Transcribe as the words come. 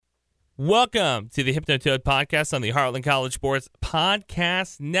Welcome to the Hypnotoad Podcast on the Heartland College Sports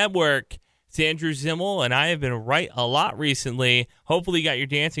Podcast Network. It's Andrew Zimmel, and I have been right a lot recently. Hopefully you got your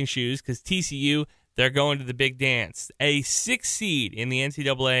dancing shoes, because TCU, they're going to the big dance. A 6th seed in the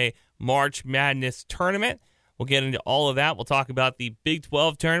NCAA March Madness tournament. We'll get into all of that. We'll talk about the Big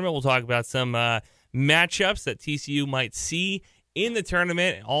 12 tournament. We'll talk about some matchups that TCU might see in the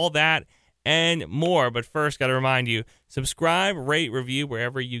tournament, all that and more. But first, got to remind you, subscribe, rate, review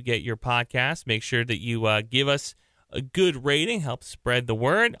wherever you get your podcasts. Make sure that you give us a good rating, help spread the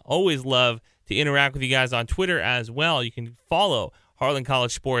word. Always love to interact with you guys on Twitter as well. You can follow Heartland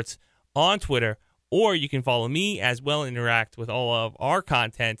College Sports on Twitter, or you can follow me as well and interact with all of our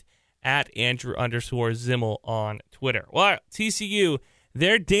content at Andrew_Zimmel on Twitter. Well, TCU,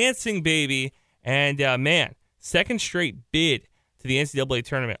 they're dancing, baby. And, man, second straight bid to the NCAA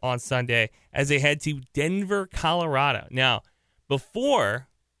tournament on Sunday as they head to Denver, Colorado. Now, before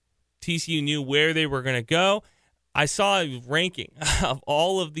TCU knew where they were going to go, I saw a ranking of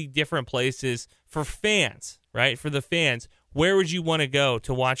all of the different places for fans, right? For the fans, where would you want to go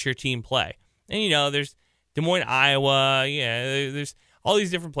to watch your team play? And, you know, there's Des Moines, Iowa. Yeah, there's all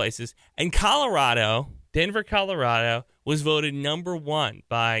these different places. And Colorado, Denver, Colorado, was voted number 1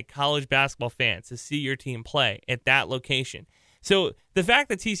 by college basketball fans to see your team play at that location. So the fact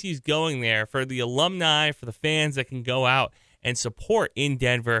that TCU is going there for the alumni, for the fans that can go out and support in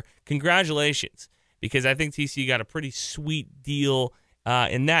Denver, congratulations, because I think TCU got a pretty sweet deal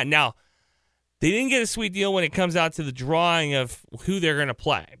in that. Now, they didn't get a sweet deal when it comes out to the drawing of who they're going to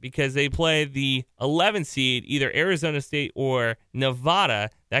play, because they play the 11th seed, either Arizona State or Nevada.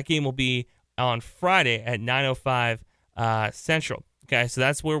 That game will be on Friday at 9:05 Central. Okay, so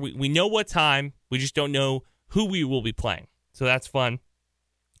that's where we know what time. We just don't know who we will be playing. So that's fun.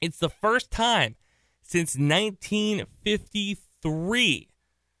 It's the first time since 1953,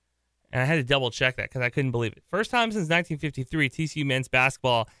 and I had to double check that because I couldn't believe it. First time since 1953, TCU men's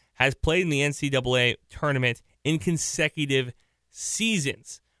basketball has played in the NCAA tournament in consecutive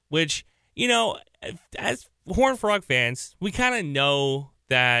seasons, which, you know, as Horned Frog fans, we kind of know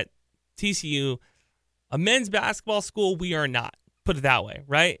that TCU, a men's basketball school, we are not. Put it that way,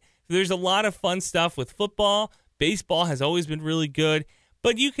 right? There's a lot of fun stuff with football. Baseball has always been really good,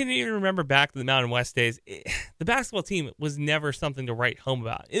 but you can even remember back to the Mountain West days, the basketball team was never something to write home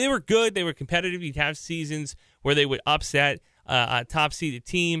about. They were good. They were competitive. You'd have seasons where they would upset a top-seeded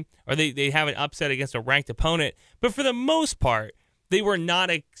team, or they'd have an upset against a ranked opponent. But for the most part, they were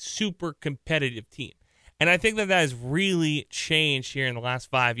not a super competitive team. And I think that has really changed here in the last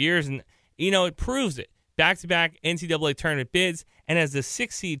 5 years, and, you know, it proves it. Back-to-back NCAA tournament bids, and as the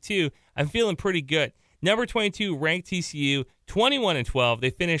 6th seed, too, I'm feeling pretty good. Number 22 ranked TCU, 21-12. They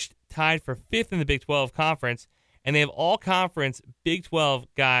finished tied for 5th in the Big 12 conference, and they have all-conference Big 12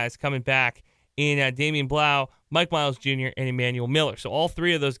 guys coming back in Damian Blau, Mike Miles Jr., and Emmanuel Miller. So all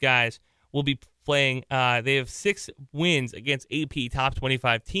three of those guys will be playing. They have 6 wins against AP top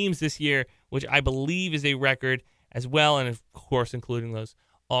 25 teams this year, which I believe is a record as well, and of course including those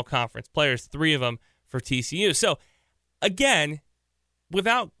all-conference players, 3 of them for TCU. So, again,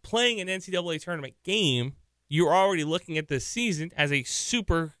 without playing an NCAA tournament game, you're already looking at this season as a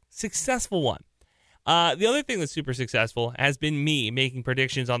super successful one. The other thing that's super successful has been me making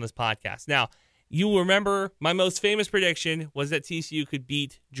predictions on this podcast. Now, you'll remember my most famous prediction was that TCU could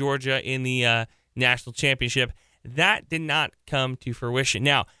beat Georgia in the national championship. That did not come to fruition.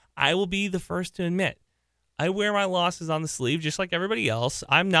 Now, I will be the first to admit, I wear my losses on the sleeve just like everybody else.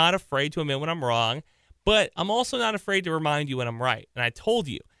 I'm not afraid to admit when I'm wrong. But I'm also not afraid to remind you when I'm right. And I told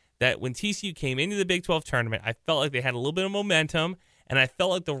you that when TCU came into the Big 12 tournament, I felt like they had a little bit of momentum, and I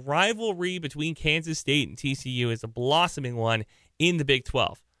felt like the rivalry between Kansas State and TCU is a blossoming one in the Big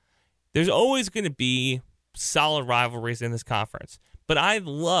 12. There's always going to be solid rivalries in this conference, but I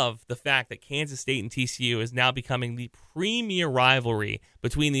love the fact that Kansas State and TCU is now becoming the premier rivalry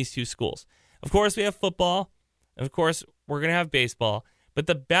between these two schools. Of course, we have football. Of course, we're going to have baseball. But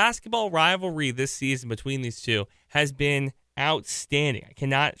the basketball rivalry this season between these two has been outstanding. I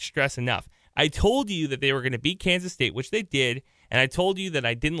cannot stress enough. I told you that they were going to beat Kansas State, which they did, and I told you that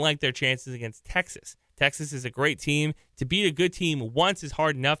I didn't like their chances against Texas. Texas is a great team. To beat a good team once is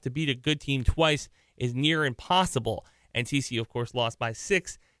hard enough. To beat a good team twice is near impossible. And TCU, of course, lost by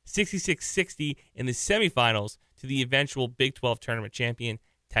 6, 66-60 in the semifinals to the eventual Big 12 tournament champion,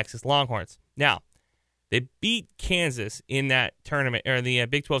 Texas Longhorns. Now, they beat Kansas in that tournament, or the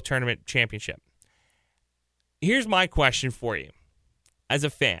Big 12 tournament championship. Here's my question for you. As a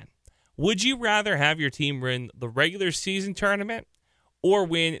fan, would you rather have your team win the regular season tournament or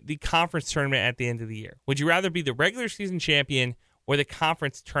win the conference tournament at the end of the year? Would you rather be the regular season champion or the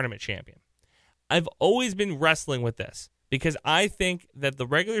conference tournament champion. I've always been wrestling with this because I think that the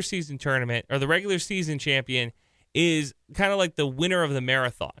regular season tournament or the regular season champion is kind of like the winner of the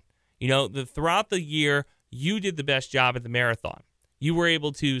marathon. Throughout the year, you did the best job at the marathon. You were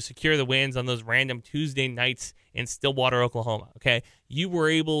able to secure the wins on those random Tuesday nights in Stillwater, Oklahoma. Okay, you were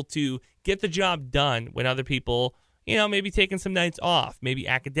able to get the job done when other people, maybe taking some nights off. Maybe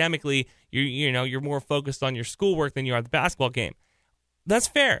academically, you're more focused on your schoolwork than you are the basketball game. That's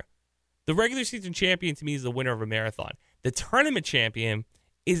fair. The regular season champion to me is the winner of a marathon. The tournament champion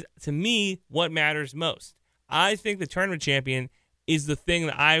is, to me, what matters most. I think the tournament champion is the thing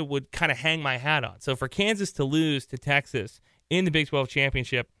that I would kind of hang my hat on. So for Kansas to lose to Texas in the Big 12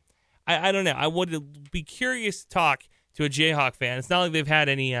 championship, I don't know. I would be curious to talk to a Jayhawk fan. It's not like they've had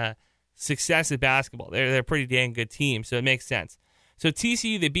any success at basketball. They're a pretty dang good team, so it makes sense. So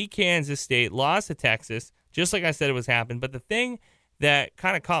TCU, they beat Kansas State, lost to Texas, just like I said it was happening. But the thing that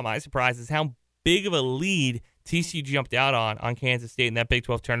kind of caught my surprise is how big of a lead TCU jumped out on Kansas State in that Big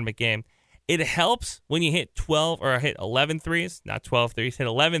 12 tournament game. It helps when you hit 11 threes, not 12 threes, hit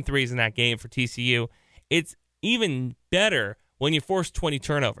 11 threes in that game for TCU. It's even better when you force 20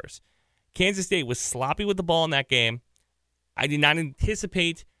 turnovers. Kansas State was sloppy with the ball in that game. I did not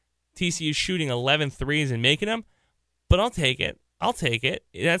anticipate TCU shooting 11 threes and making them, but I'll take it.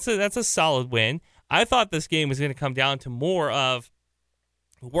 That's a solid win. I thought this game was going to come down to more of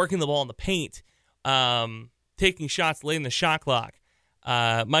working the ball in the paint, taking shots late in the shot clock.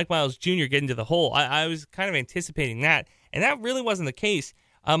 Mike Miles Jr. getting to the hole. I was kind of anticipating that, and that really wasn't the case.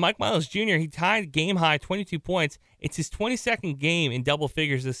 Mike Miles Jr., he tied game-high 22 points. It's his 22nd game in double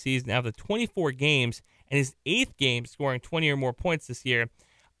figures this season out of the 24 games, and his 8th game scoring 20 or more points this year.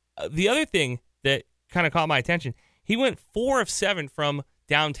 The other thing that kind of caught my attention, he went 4 of 7 from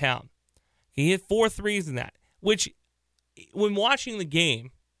downtown. He hit 4 threes in that, which, when watching the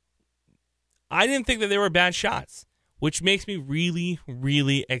game, I didn't think that they were bad shots, which makes me really,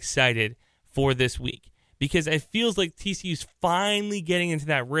 really excited for this week because it feels like TCU's finally getting into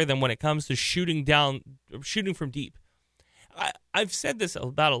that rhythm when it comes to shooting from deep. I've said this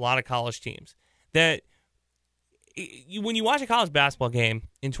about a lot of college teams, that when you watch a college basketball game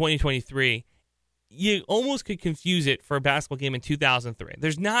in 2023, you almost could confuse it for a basketball game in 2003.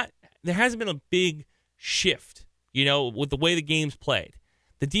 There hasn't been a big shift, with the way the game's played.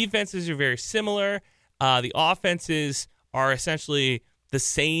 The defenses are very similar. The offenses are essentially the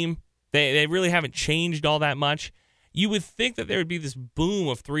same. They really haven't changed all that much. You would think that there would be this boom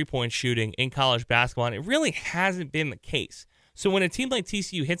of three-point shooting in college basketball, and it really hasn't been the case. So when a team like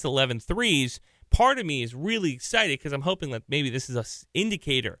TCU hits 11 threes, part of me is really excited because I'm hoping that maybe this is an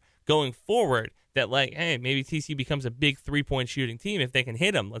indicator going forward that, hey, maybe TCU becomes a big three-point shooting team. If they can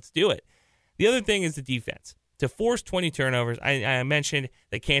hit them, let's do it. The other thing is the defense. To force 20 turnovers, I mentioned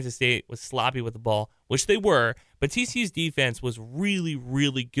that Kansas State was sloppy with the ball, which they were, but TCU's defense was really,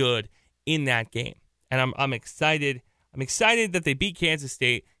 really good in that game. And I'm excited. I'm excited that they beat Kansas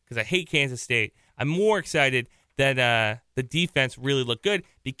State because I hate Kansas State. I'm more excited that the defense really looked good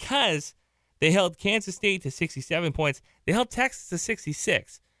because they held Kansas State to 67 points. They held Texas to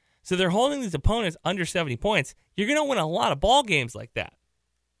 66. So they're holding these opponents under 70 points. You're going to win a lot of ball games like that.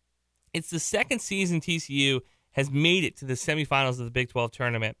 It's the second season TCU has made it to the semifinals of the Big 12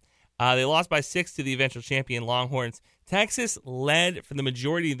 tournament. They lost by 6 to the eventual champion Longhorns. Texas led for the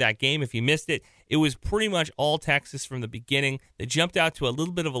majority of that game. If you missed it, it was pretty much all Texas from the beginning. They jumped out to a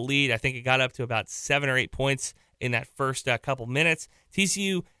little bit of a lead. I think it got up to about 7 or 8 points in that first couple minutes.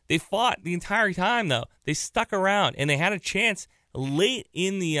 TCU, they fought the entire time, though. They stuck around, and they had a chance late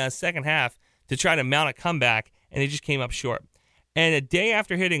in the second half to try to mount a comeback, and they just came up short. And a day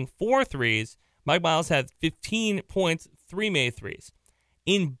after hitting 4 threes, Mike Miles had 15 points, 3 made threes.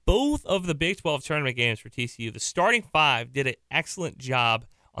 In both of the Big 12 tournament games for TCU, the starting 5 did an excellent job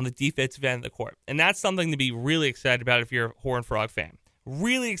on the defensive end of the court. And that's something to be really excited about if you're a Horned Frog fan.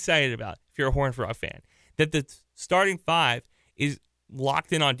 Really excited about if you're a Horned Frog fan. That the starting 5 is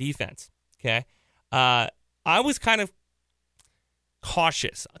locked in on defense. Okay? I was kind of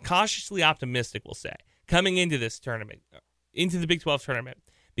cautiously optimistic, we'll say, coming into this tournament, into the Big 12 tournament,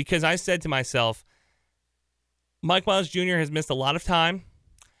 because I said to myself, Mike Miles Jr. has missed a lot of time.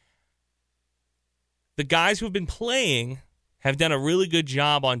 The guys who have been playing have done a really good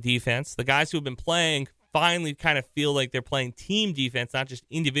job on defense. The guys who have been playing finally kind of feel like they're playing team defense, not just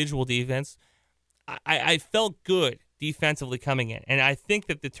individual defense. I felt good defensively coming in, and I think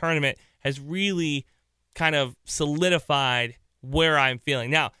that the tournament has really kind of solidified where I'm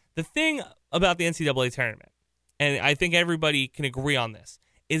feeling. Now, the thing about the NCAA tournament, and I think everybody can agree on this,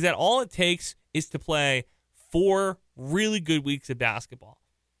 is that all it takes is to play 4 really good weeks of basketball,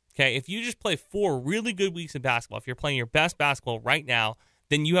 okay, if you just play 4 really good weeks of basketball, if you're playing your best basketball right now,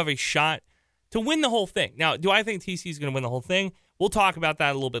 then you have a shot to win the whole thing. Now, do I think TCU is going to win the whole thing? We'll talk about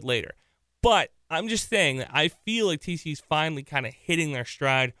that a little bit later. But I'm just saying that I feel like TCU is finally kind of hitting their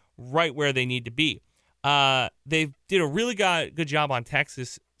stride right where they need to be. They did a really good job on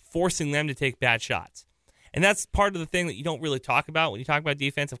Texas, forcing them to take bad shots. And that's part of the thing that you don't really talk about. When you talk about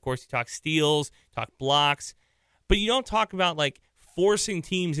defense, of course, you talk steals, talk blocks, but you don't talk about like forcing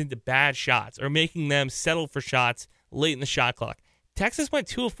teams into bad shots or making them settle for shots late in the shot clock. Texas went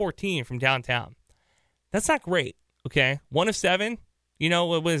 2 of 14 from downtown. That's not great, okay? 1 of 7, you know,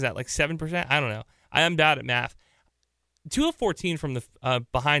 what is that, like 7%? I don't know. I am bad at math. 2 of 14 from the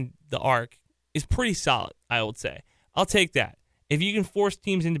behind the arc is pretty solid, I would say. I'll take that. If you can force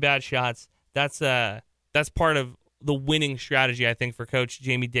teams into bad shots, that's part of the winning strategy, I think, for Coach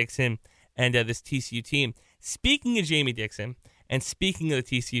Jamie Dixon and this TCU team. Speaking of Jamie Dixon and speaking of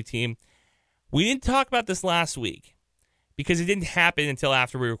the TCU team, we didn't talk about this last week because it didn't happen until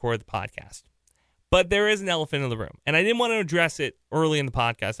after we recorded the podcast. But there is an elephant in the room, and I didn't want to address it early in the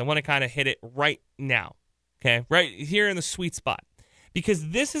podcast. I want to kind of hit it right now, okay, right here in the sweet spot, because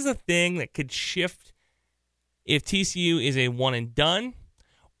this is a thing that could shift if TCU is a one and done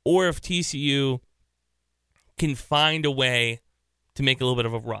or if TCU can find a way to make a little bit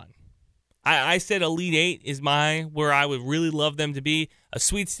of a run. I said Elite 8 is where I would really love them to be. A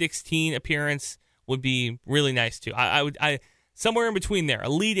Sweet 16 appearance would be really nice too. I somewhere in between there,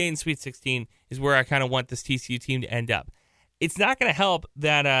 Elite 8 and Sweet 16 is where I kind of want this TCU team to end up. It's not going to help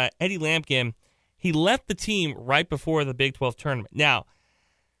that Eddie Lampkin, he left the team right before the Big 12 tournament. Now,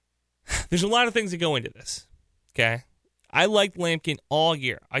 there's a lot of things that go into this, okay? I liked Lampkin all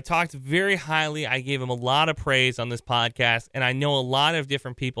year. I talked very highly. I gave him a lot of praise on this podcast, and I know a lot of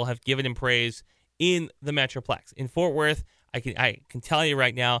different people have given him praise in the Metroplex. In Fort Worth, I can tell you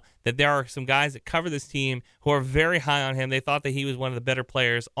right now that there are some guys that cover this team who are very high on him. They thought that he was one of the better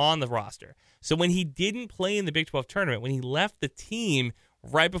players on the roster. So when he didn't play in the Big 12 tournament, when he left the team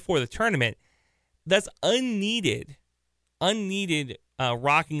right before the tournament, that's unneeded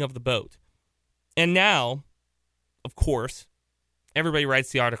rocking of the boat. And now, of course, everybody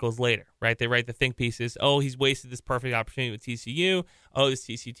writes the articles later, right? They write the think pieces. Oh, he's wasted this perfect opportunity with TCU. Oh, this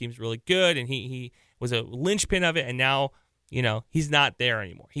TCU team's really good, and he was a linchpin of it, and now, you know, he's not there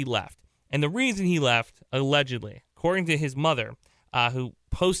anymore. He left. And the reason he left, allegedly, according to his mother,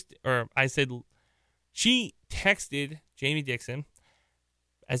 she texted Jamie Dixon,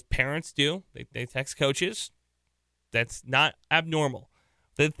 as parents do. They text coaches. That's not abnormal.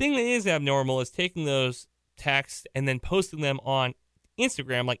 The thing that is abnormal is taking those texts and then posting them on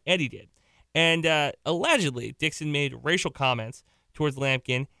Instagram like Eddie did. And allegedly, Dixon made racial comments towards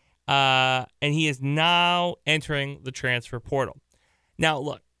Lampkin, and he is now entering the transfer portal. Now,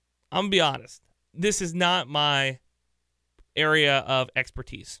 look, I'm going to be honest. This is not my area of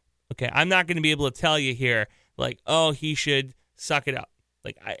expertise. Okay, I'm not going to be able to tell you here, like, oh, he should suck it up.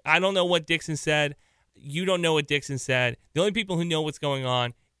 Like, I don't know what Dixon said. You don't know what Dixon said. The only people who know what's going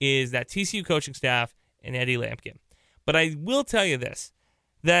on is that TCU coaching staff and Eddie Lampkin. But I will tell you this,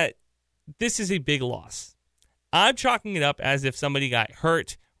 that this is a big loss. I'm chalking it up as if somebody got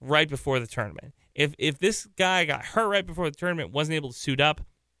hurt right before the tournament. If this guy got hurt right before the tournament, wasn't able to suit up,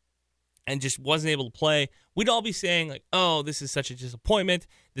 and just wasn't able to play, we'd all be saying, like, oh, this is such a disappointment.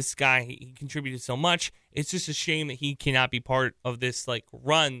 This guy, he contributed so much. It's just a shame that he cannot be part of this, like,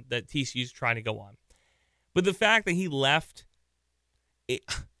 run that TCU's trying to go on. But the fact that he left,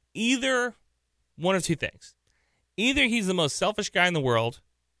 either one of two things. Either he's the most selfish guy in the world,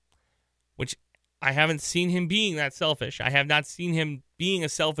 which I haven't seen him being that selfish. I have not seen him being a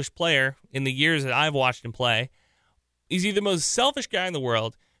selfish player in the years that I've watched him play. He's either the most selfish guy in the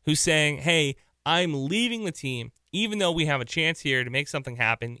world who's saying, hey, I'm leaving the team, even though we have a chance here to make something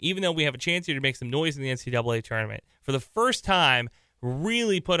happen, even though we have a chance here to make some noise in the NCAA tournament. For the first time,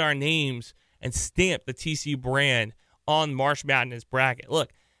 really put our names and stamp the TCU brand on March Madness bracket.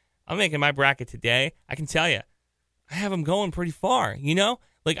 Look, I'm making my bracket today. I can tell you, I have them going pretty far, you know?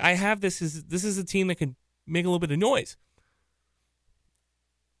 Like, I have this is a team that could make a little bit of noise.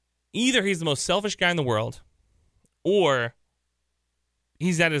 Either he's the most selfish guy in the world, or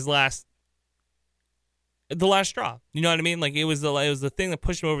he's at his last straw. You know what I mean? Like, it was the thing that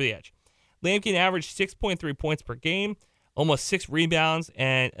pushed him over the edge. Lampkin averaged 6.3 points per game, almost 6 rebounds,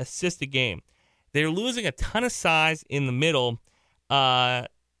 and assists a game. They're losing a ton of size in the middle.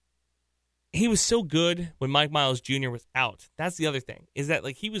 He was so good when Mike Miles Jr. was out. That's the other thing, is that,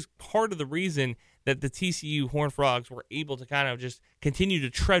 like, he was part of the reason that the TCU Horned Frogs were able to kind of just continue to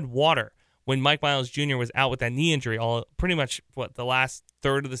tread water when Mike Miles Jr. was out with that knee injury all pretty much, the last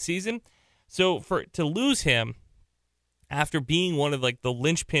third of the season. So to lose him after being one of like the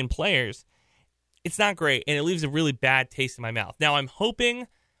linchpin players, it's not great, and it leaves a really bad taste in my mouth. Now I'm hoping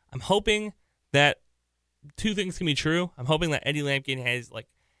that two things can be true. I'm hoping that Eddie Lampkin has like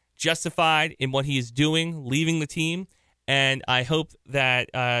justified in what he is doing, leaving the team, and I hope that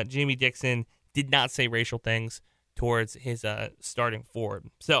Jamie Dixon did not say racial things towards his starting forward.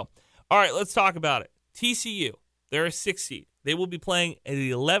 So, all right, let's talk about it. TCU, they're a 6th seed. They will be playing at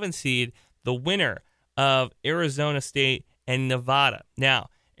the 11th seed, the winner of Arizona State and Nevada. Now,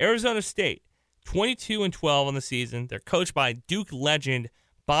 Arizona State, 22-12 on the season. They're coached by Duke legend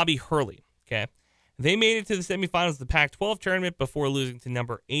Bobby Hurley. Okay, they made it to the semifinals of the Pac-12 tournament before losing to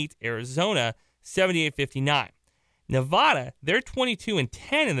number 8 Arizona, 78-59. Nevada, they're 22-10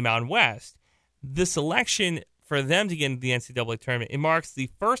 in the Mountain West. The selection for them to get into the NCAA tournament, it marks the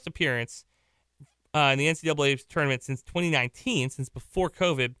first appearance in the NCAA tournament since 2019, since before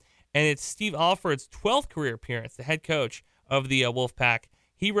COVID, and it's Steve Alford's 12th career appearance, the head coach of the Wolfpack.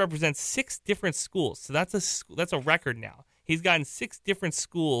 He represents 6 different schools, so that's a record now. He's gotten 6 different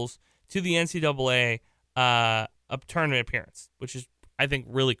schools to the NCAA tournament appearance, which is, I think,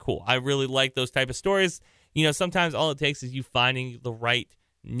 really cool. I really like those type of stories. You know, sometimes all it takes is you finding the right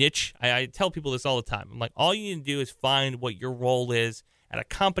niche. I tell people this all the time. I'm like, all you need to do is find what your role is at a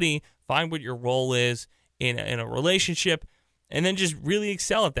company, find what your role is in a relationship, and then just really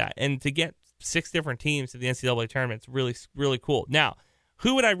excel at that. And to get 6 different teams to the NCAA tournament, it's really, really cool. Now,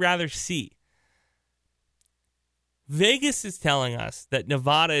 who would I rather see? Vegas is telling us that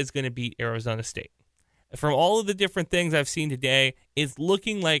Nevada is going to beat Arizona State. From all of the different things I've seen today, it's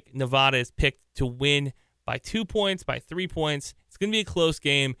looking like Nevada is picked to win by 2 points, by 3 points. It's going to be a close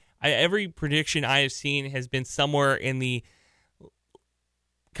game. Every prediction I have seen has been somewhere in the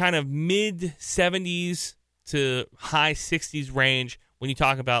kind of mid-70s to high 60s range when you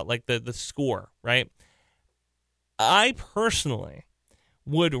talk about like the score, right? I personally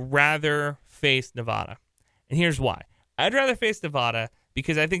would rather face Nevada. And here's why. I'd rather face Nevada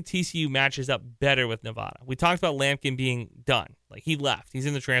because I think TCU matches up better with Nevada. We talked about Lampkin being done. Like, he left. He's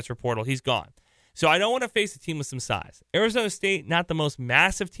in the transfer portal. He's gone. So I don't want to face a team with some size. Arizona State, not the most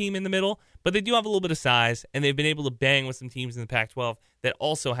massive team in the middle, but they do have a little bit of size, and they've been able to bang with some teams in the Pac-12 that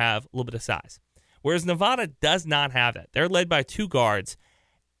also have a little bit of size. Whereas Nevada does not have that. They're led by 2 guards.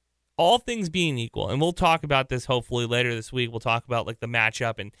 All things being equal, and we'll talk about this hopefully later this week. We'll talk about like the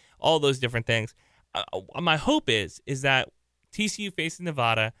matchup and all those different things. My hope is that TCU faces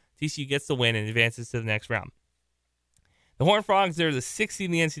Nevada, TCU gets the win and advances to the next round. The Horned Frogs, they're the 6th seed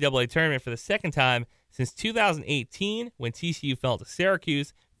in the NCAA tournament for the second time since 2018 when TCU fell to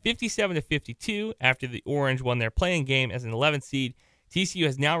Syracuse 57-52 after the Orange won their playing game as an 11th seed. TCU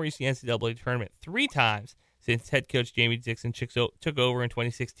has now reached the NCAA tournament 3 times since head coach Jamie Dixon took over in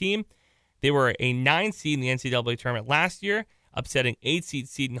 2016. They were a 9 seed in the NCAA tournament last year, upsetting 8 seed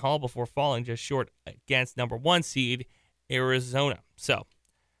Seton Hall before falling just short against number 1 seed Arizona. So,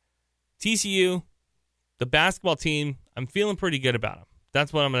 TCU, the basketball team, I'm feeling pretty good about them.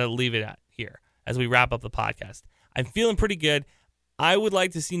 That's what I'm going to leave it at here as we wrap up the podcast. I'm feeling pretty good. I would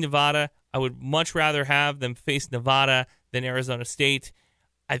like to see Nevada. I would much rather have them face Nevada than Arizona State.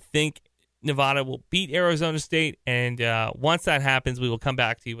 I think Nevada will beat Arizona State, and once that happens, we will come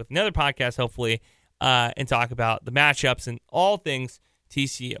back to you with another podcast, hopefully, and talk about the matchups and all things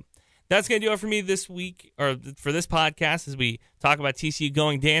TCU. That's going to do it for me this week, or for this podcast, as we talk about TCU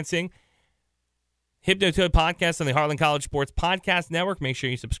going dancing. Hypnotoad Podcast on the Heartland College Sports Podcast Network. Make sure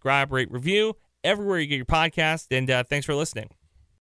you subscribe, rate, review everywhere you get your podcast, and thanks for listening.